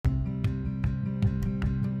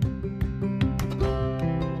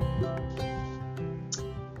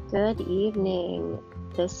Good evening.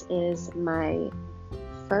 This is my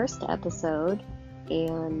first episode,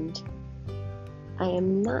 and I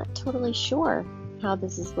am not totally sure how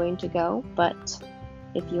this is going to go, but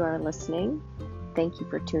if you are listening, thank you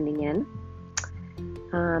for tuning in.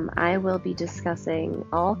 I will be discussing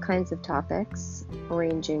all kinds of topics,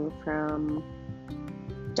 ranging from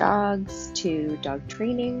dogs to dog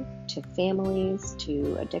training, to families,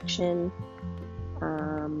 to addiction,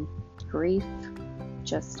 grief,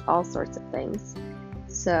 just all sorts of things.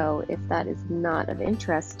 So if that is not of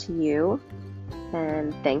interest to you,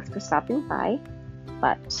 then thanks for stopping by,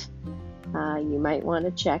 but you might want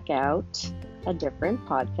to check out a different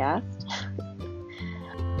podcast.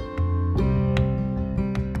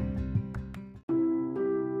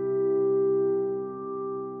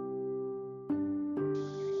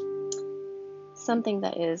 Something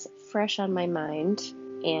that is fresh on my mind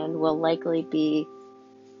and will likely be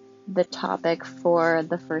the topic for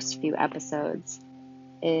the first few episodes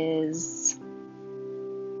is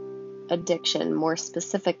addiction, more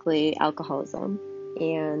specifically alcoholism,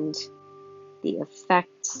 and the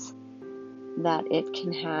effects that it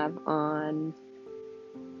can have on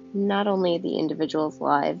not only the individual's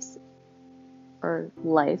lives or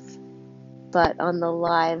life, but on the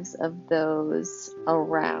lives of those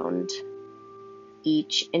around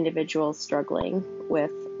each individual struggling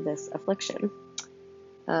with this affliction.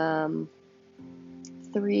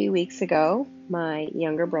 3 weeks ago, my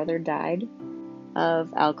younger brother died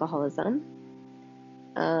of alcoholism,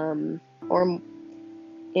 or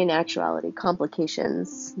in actuality,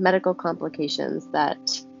 medical complications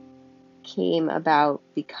that came about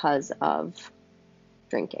because of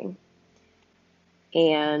drinking.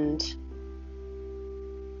 And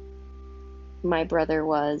my brother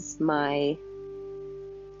was my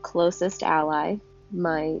closest ally,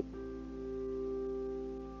 my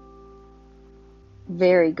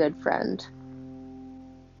very good friend,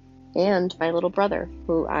 and my little brother,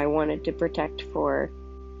 who I wanted to protect for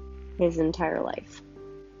his entire life.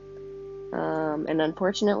 And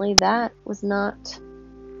unfortunately, that is not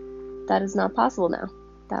possible now.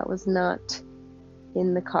 That was not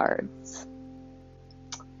in the cards.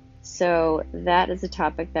 So that is a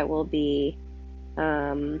topic that will be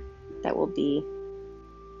on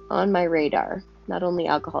my radar. Not only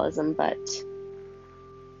alcoholism, but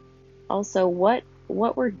also what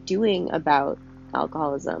we're doing about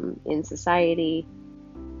alcoholism in society,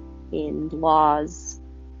 in laws,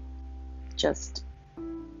 just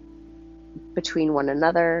between one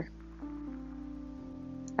another.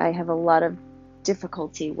 I have a lot of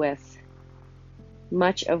difficulty with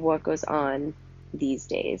much of what goes on these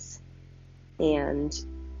days and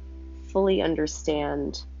fully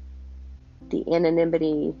understand the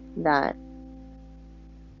anonymity that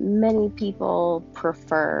many people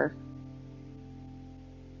prefer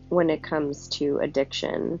when it comes to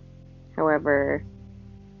addiction. However,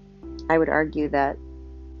 I would argue that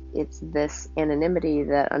it's this anonymity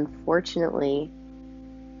that unfortunately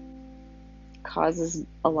causes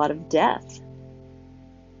a lot of death.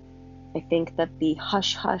 I think that the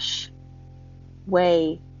hush-hush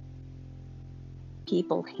way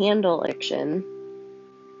people handle addiction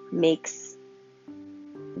makes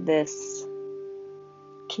this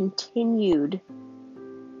continued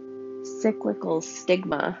cyclical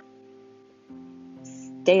stigma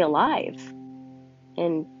stay alive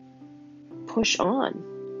and push on,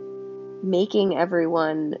 making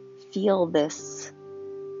everyone feel this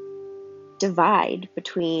divide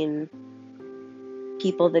between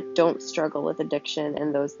people that don't struggle with addiction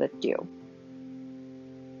and those that do.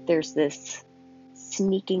 There's this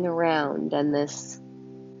sneaking around and this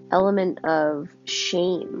element of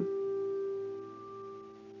shame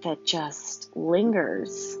that just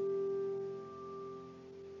lingers.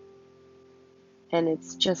 And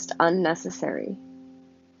it's just unnecessary.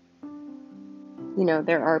 You know,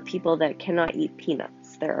 there are people that cannot eat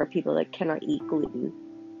peanuts. There are people that cannot eat gluten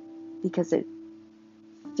because it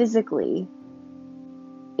physically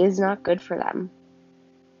is not good for them.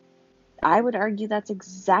 I would argue that's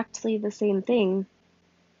exactly the same thing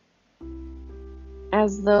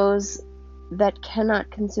as those that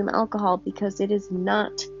cannot consume alcohol because it is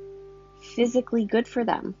not physically good for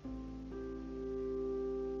them.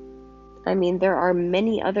 I mean, there are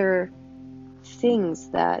many other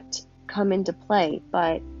things that come into play,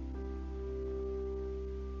 but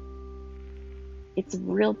it's a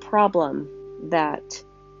real problem that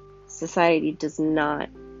society does not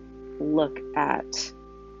look at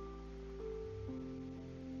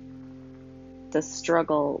the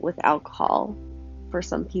struggle with alcohol for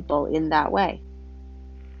some people in that way.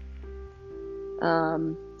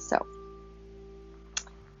 So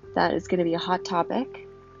that is going to be a hot topic.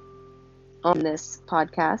 on this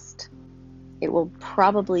podcast. It will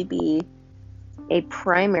probably be a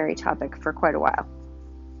primary topic for quite a while.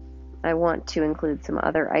 I want to include some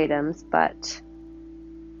other items, but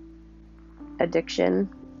addiction,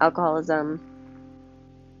 alcoholism,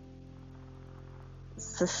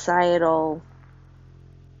 societal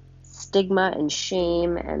stigma and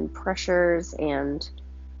shame and pressures, and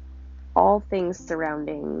all things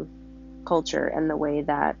surrounding culture and the way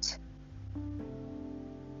that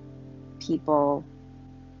people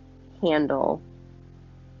handle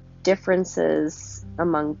differences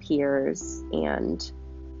among peers and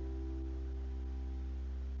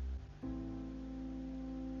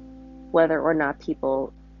whether or not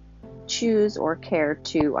people choose or care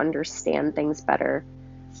to understand things better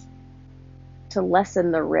to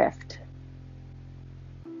lessen the rift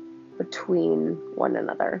between one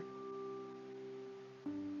another.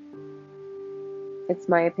 It's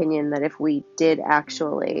my opinion that if we did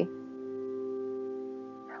actually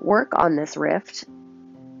work on this rift,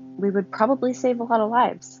 we would probably save a lot of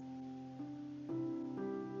lives.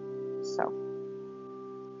 So,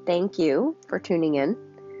 thank you for tuning in.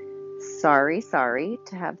 Sorry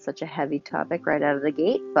to have such a heavy topic right out of the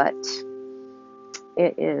gate, but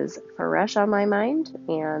it is fresh on my mind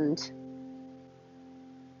and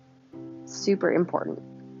super important.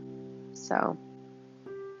 So,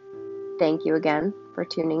 thank you again for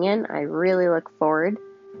tuning in. I really look forward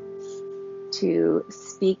to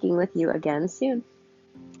speaking with you again soon.